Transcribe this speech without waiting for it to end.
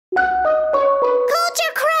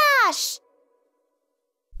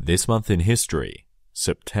This month in history,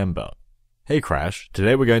 September. Hey Crash,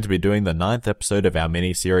 today we're going to be doing the 9th episode of our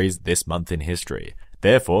mini-series This Month in History,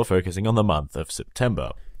 therefore focusing on the month of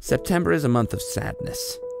September. September is a month of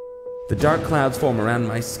sadness. The dark clouds form around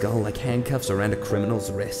my skull like handcuffs around a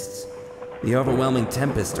criminal's wrists. The overwhelming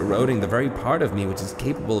tempest eroding the very part of me which is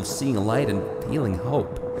capable of seeing light and feeling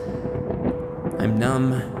hope. I'm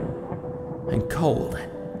numb, I'm cold,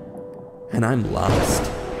 and I'm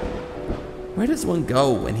lost. Where does one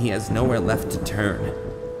go when he has nowhere left to turn?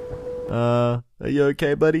 Are you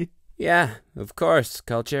okay, buddy? Yeah, of course,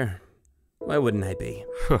 Culture. Why wouldn't I be?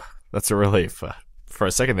 That's a relief. For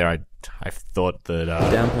a second there, I thought that,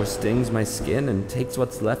 The downpour stings my skin and takes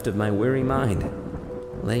what's left of my weary mind,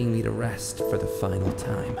 laying me to rest for the final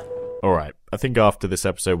time. Alright, I think after this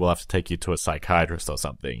episode we'll have to take you to a psychiatrist or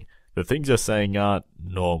something. The things you're saying aren't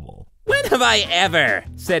normal. When have I ever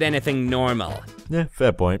said anything normal? Yeah,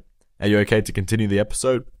 fair point. Are you okay to continue the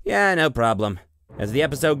episode? Yeah, no problem. As the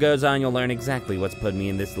episode goes on, you'll learn exactly what's put me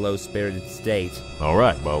in this low-spirited state.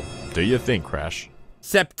 Alright, well, do your thing, Crash.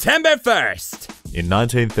 September 1st! In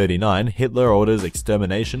 1939, Hitler orders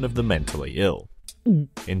extermination of the mentally ill. In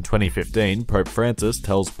 2015, Pope Francis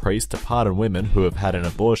tells priests to pardon women who have had an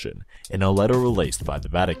abortion in a letter released by the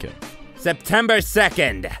Vatican. September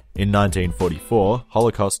 2nd! In 1944,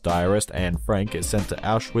 Holocaust diarist Anne Frank is sent to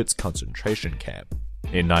Auschwitz concentration camp.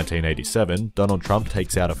 In 1987, Donald Trump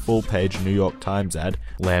takes out a full-page New York Times ad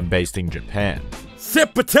lambasting Japan.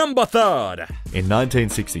 September 3rd! In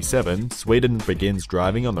 1967, Sweden begins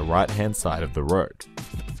driving on the right-hand side of the road.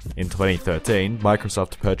 In 2013,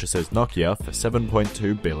 Microsoft purchases Nokia for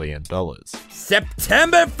 $7.2 billion.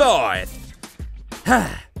 September 4th!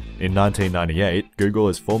 In 1998, Google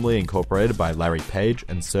is formally incorporated by Larry Page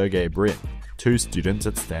and Sergey Brin, two students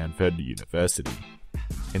at Stanford University.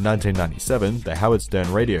 In 1997, the Howard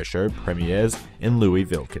Stern radio show premieres in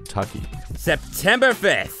Louisville, Kentucky. September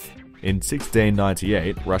 5th! In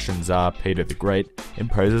 1698, Russian Tsar Peter the Great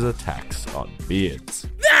imposes a tax on beards.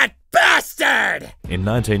 That bastard! In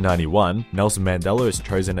 1991, Nelson Mandela is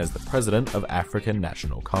chosen as the president of African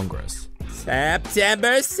National Congress.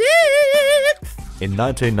 September 6th! In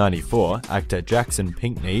 1994, actor Jackson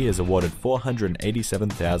Pinckney is awarded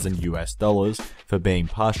 $487,000 for being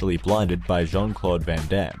partially blinded by Jean-Claude Van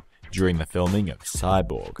Damme during the filming of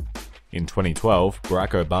Cyborg. In 2012,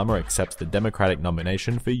 Barack Obama accepts the Democratic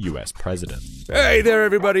nomination for US president. Hey there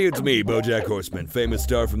everybody, it's me, BoJack Horseman, famous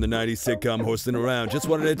star from the 90s sitcom Horsing Around. Just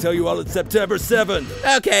wanted to tell you all it's September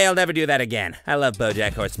 7th. Okay, I'll never do that again. I love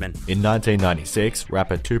BoJack Horseman. In 1996,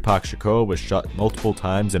 rapper Tupac Shakur was shot multiple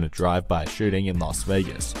times in a drive-by shooting in Las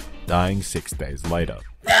Vegas, dying 6 days later.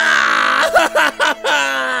 Oh,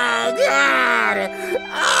 God!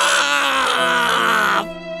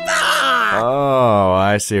 Oh,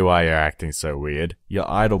 I see why you're acting so weird. Your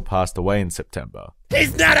idol passed away in September.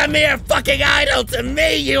 He's not a mere fucking idol to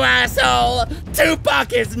me, you asshole!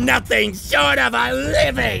 Tupac is nothing short of a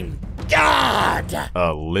living god!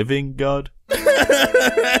 A living god?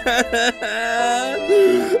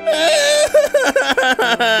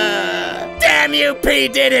 Damn you, P.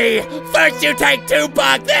 Diddy! First you take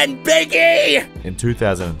Tupac, then Biggie! In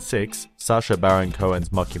 2006, Sacha Baron Cohen's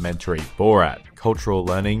mockumentary Borat, Cultural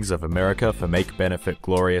Learnings of America for Make Benefit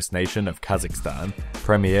Glorious Nation of Kazakhstan,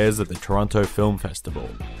 premieres at the Toronto Film Festival.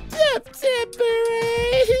 September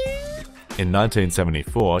 8th! In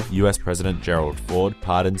 1974, US President Gerald Ford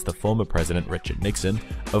pardons the former President Richard Nixon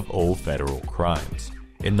of all federal crimes.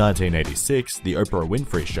 In 1986, The Oprah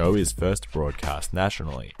Winfrey Show is first broadcast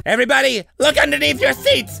nationally. Everybody, look underneath your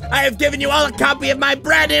seats! I have given you all a copy of my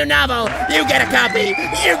brand new novel! You get a copy,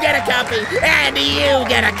 you get a copy, and you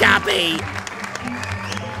get a copy!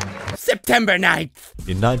 September 9th!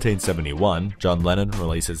 In 1971, John Lennon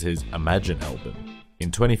releases his Imagine album.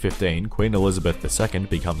 In 2015, Queen Elizabeth II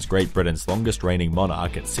becomes Great Britain's longest reigning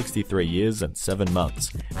monarch at 63 years and 7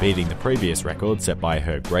 months, beating the previous record set by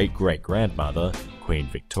her great-great-grandmother, Queen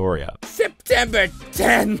Victoria. September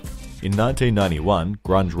 10th! In 1991,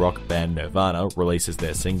 grunge rock band Nirvana releases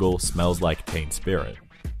their single Smells Like Teen Spirit.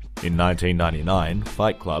 In 1999,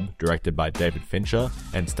 Fight Club, directed by David Fincher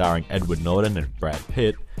and starring Edward Norton and Brad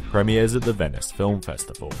Pitt, premieres at the Venice Film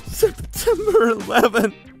Festival. September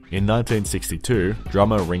 11th! In 1962,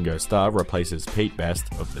 drummer Ringo Starr replaces Pete Best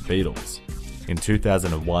of the Beatles. In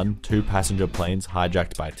 2001, 2 passenger planes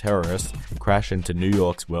hijacked by terrorists crash into New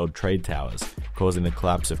York's World Trade Towers, causing the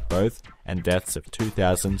collapse of both and deaths of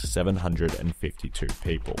 2,752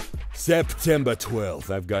 people. September 12th,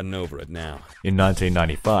 I've gotten over it now. In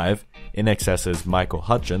 1995, INXS's Michael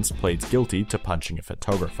Hutchence pleads guilty to punching a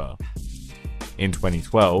photographer. In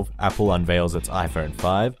 2012, Apple unveils its iPhone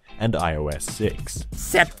 5 and iOS 6.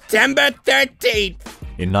 September 13th!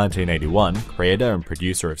 In 1981, creator and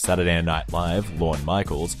producer of Saturday Night Live, Lorne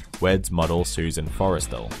Michaels, weds model Susan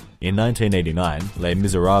Forrestal. In 1989, Les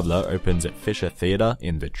Miserables opens at Fisher Theatre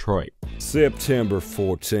in Detroit. September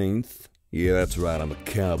 14th. Yeah, that's right, I'm a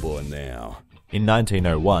cowboy now. In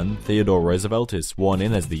 1901, Theodore Roosevelt is sworn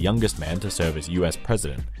in as the youngest man to serve as US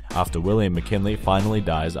president, after William McKinley finally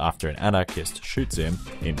dies after an anarchist shoots him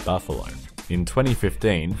in Buffalo. In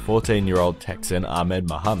 2015, 14-year-old Texan Ahmed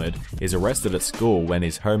Mohammed is arrested at school when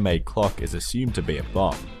his homemade clock is assumed to be a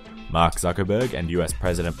bomb. Mark Zuckerberg and US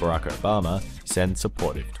President Barack Obama send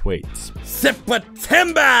supportive tweets.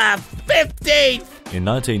 September 15th! In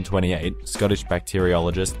 1928, Scottish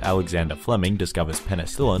bacteriologist Alexander Fleming discovers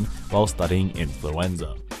penicillin while studying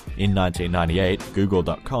influenza. In 1998,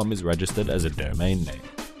 Google.com is registered as a domain name.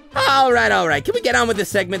 Alright, can we get on with the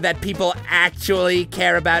segment that people actually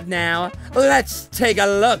care about now? Let's take a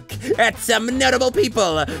look at some notable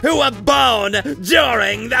people who were born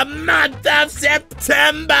during the month of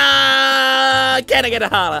September! Can I get a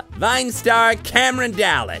holla? Vine star Cameron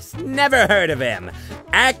Dallas, never heard of him.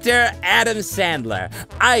 Actor Adam Sandler,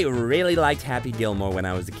 I really liked Happy Gilmore when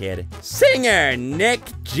I was a kid. Singer Nick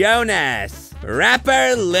Jonas.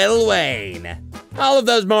 Rapper Lil Wayne. All of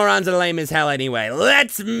those morons are lame as hell anyway.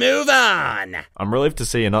 Let's move on! I'm relieved to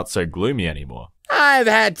see you're not so gloomy anymore. I've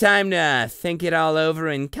had time to think it all over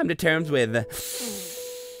and come to terms with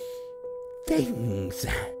things.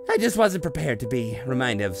 I just wasn't prepared to be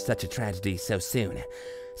reminded of such a tragedy so soon.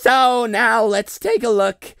 So now let's take a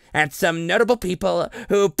look at some notable people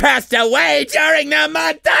who passed away during the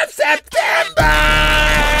month of September!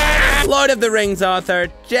 Lord of the Rings author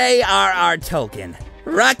J.R.R. Tolkien.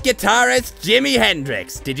 Rock guitarist Jimi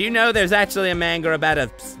Hendrix. Did you know there's actually a manga about a,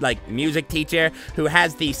 music teacher who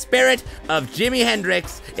has the spirit of Jimi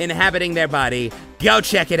Hendrix inhabiting their body? Go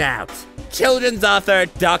check it out. Children's author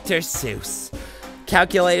Dr. Seuss.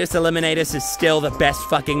 Calculatus Eliminatus is still the best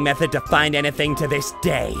fucking method to find anything to this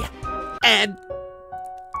day. And...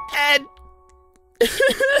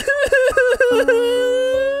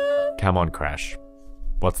 Come on, Crash.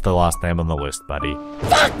 What's the last name on the list, buddy?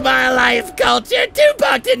 Fuck my life, Culture!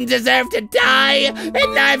 Tupac didn't deserve to die,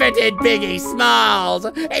 and neither did Biggie Smalls.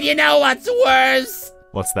 And you know what's worse?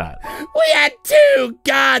 What's that? We had two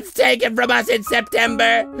gods taken from us in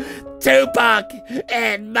September. Tupac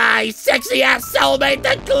and my sexy-ass soulmate,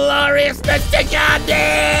 the glorious Mr.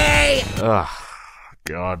 Gandhi! Ugh,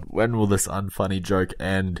 God, when will this unfunny joke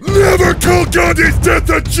end? Never call Gandhi's death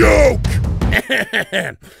a joke!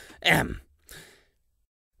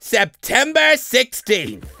 September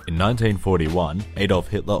 16th. In 1941, Adolf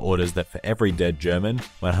Hitler orders that for every dead German,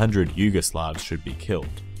 100 Yugoslavs should be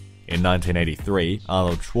killed. In 1983,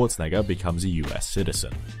 Arnold Schwarzenegger becomes a US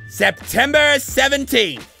citizen. September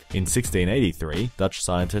 17th. In 1683, Dutch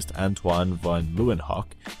scientist Antoine van Leeuwenhoek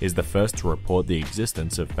is the first to report the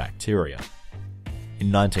existence of bacteria.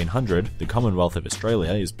 In 1900, the Commonwealth of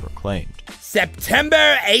Australia is proclaimed.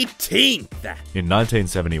 September 18th! In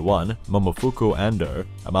 1971, Momofuku Ando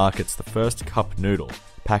markets the first cup noodle,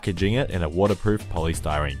 packaging it in a waterproof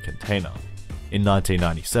polystyrene container. In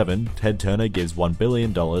 1997, Ted Turner gives $1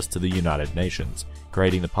 billion to the United Nations,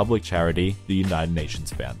 creating the public charity the United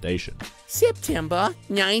Nations Foundation. September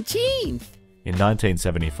 19th! In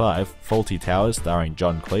 1975, Fawlty Towers starring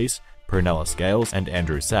John Cleese, Prunella Scales and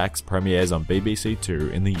Andrew Sachs premieres on BBC Two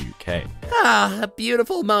in the UK. Ah, a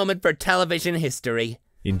beautiful moment for television history.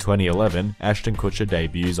 In 2011, Ashton Kutcher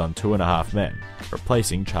debuts on 2.5 Men,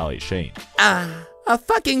 replacing Charlie Sheen. Ah, a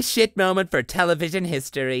fucking shit moment for television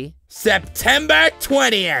history. September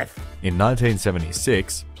 20th! In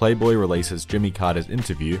 1976, Playboy releases Jimmy Carter's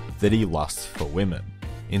interview that he lusts for women.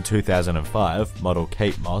 In 2005, model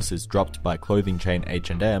Kate Moss is dropped by clothing chain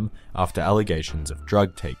H&M after allegations of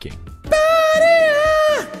drug taking.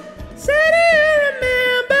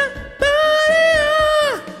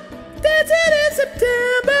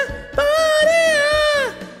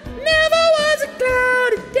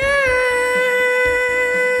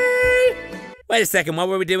 Wait a second, what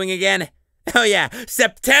were we doing again? Oh yeah,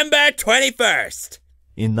 September 21st!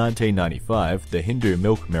 In 1995, the Hindu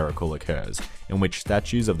milk miracle occurs, in which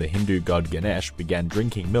statues of the Hindu god Ganesh began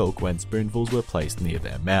drinking milk when spoonfuls were placed near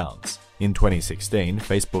their mouths. In 2016,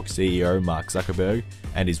 Facebook CEO Mark Zuckerberg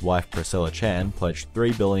and his wife Priscilla Chan pledged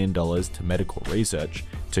 $3 billion to medical research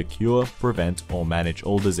to cure, prevent, or manage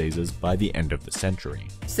all diseases by the end of the century.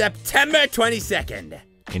 September 22nd.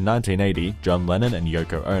 In 1980, John Lennon and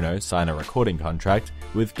Yoko Ono sign a recording contract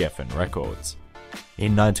with Geffen Records.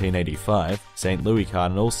 In 1985, St. Louis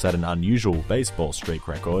Cardinals set an unusual baseball streak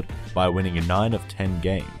record by winning 9 of 10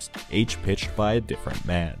 games, each pitched by a different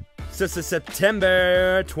man.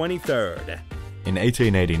 September 23rd. In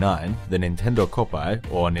 1889, the Nintendo Koppai,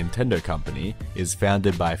 or Nintendo Company, is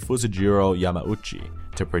founded by Fusajiro Yamauchi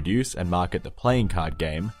to produce and market the playing card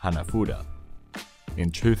game Hanafuda. In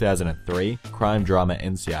 2003, crime drama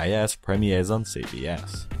NCIS premieres on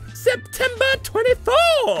CBS. September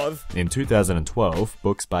 24th! In 2012,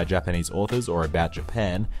 books by Japanese authors or about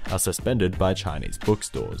Japan are suspended by Chinese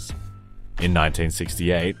bookstores. In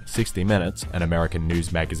 1968, 60 Minutes, an American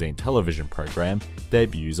news magazine television program,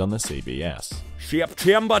 debuts on the CBS.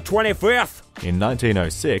 September 25th! In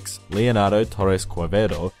 1906, Leonardo Torres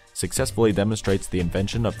Quevedo successfully demonstrates the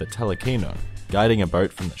invention of the telekino, guiding a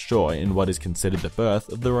boat from the shore in what is considered the birth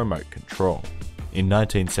of the remote control. In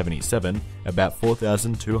 1977, about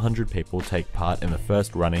 4,200 people take part in the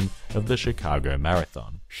first running of the Chicago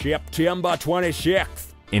Marathon. September 26th!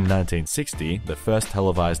 In 1960, the first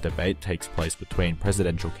televised debate takes place between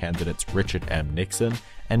presidential candidates Richard M. Nixon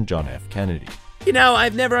and John F. Kennedy. You know,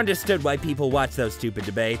 I've never understood why people watch those stupid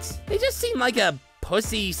debates. They just seem like a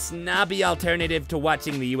pussy, snobby alternative to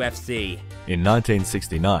watching the UFC. In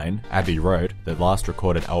 1969, Abbey Road, the last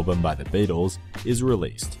recorded album by the Beatles, is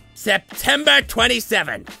released. September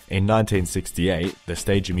 27th! In 1968, the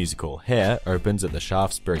stage musical Hair opens at the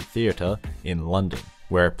Shaftesbury Theatre in London,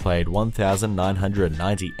 where it played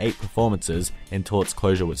 1,998 performances until its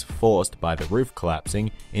closure was forced by the roof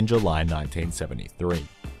collapsing in July 1973.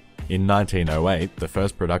 In 1908, the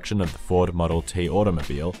first production of the Ford Model T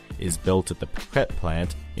automobile is built at the Paquette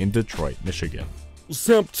plant in Detroit, Michigan.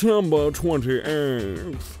 September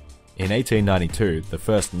 28th. In 1892, the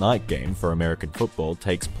first night game for American football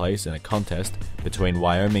takes place in a contest between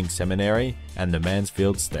Wyoming Seminary and the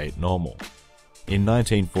Mansfield State Normal. In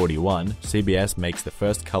 1941, CBS makes the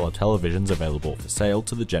first color televisions available for sale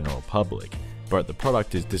to the general public, but the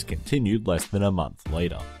product is discontinued less than a month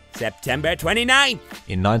later. September 29th!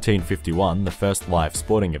 In 1951, the first live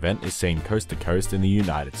sporting event is seen coast to coast in the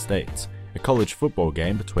United States. A college football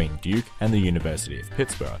game between Duke and the University of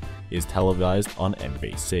Pittsburgh is televised on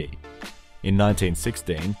NBC. In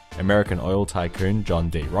 1916, American oil tycoon John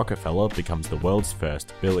D. Rockefeller becomes the world's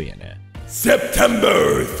first billionaire.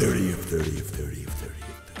 September 30th.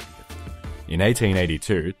 In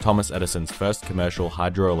 1882, Thomas Edison's first commercial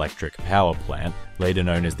hydroelectric power plant, later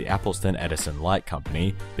known as the Appleton Edison Light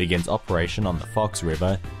Company, begins operation on the Fox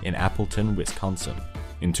River in Appleton, Wisconsin.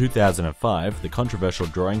 In 2005, the controversial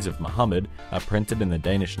drawings of Muhammad are printed in the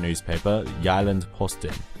Danish newspaper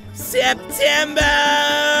Jyllands-Posten. September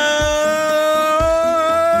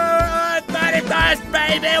 31st,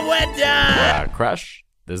 baby, we're done! Crash?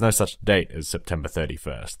 There's no such date as September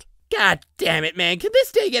 31st. God damn it, man. Could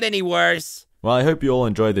this day get any worse? Well, I hope you all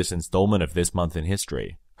enjoyed this installment of This Month in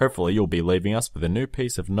History. Hopefully you'll be leaving us with a new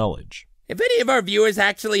piece of knowledge. If any of our viewers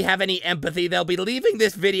actually have any empathy, they'll be leaving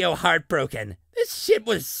this video heartbroken. This shit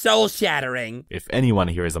was soul-shattering. If anyone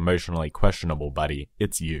here is emotionally questionable, buddy,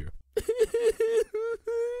 it's you.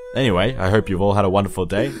 Anyway, I hope you've all had a wonderful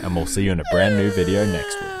day, and we'll see you in a brand new video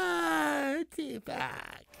next week.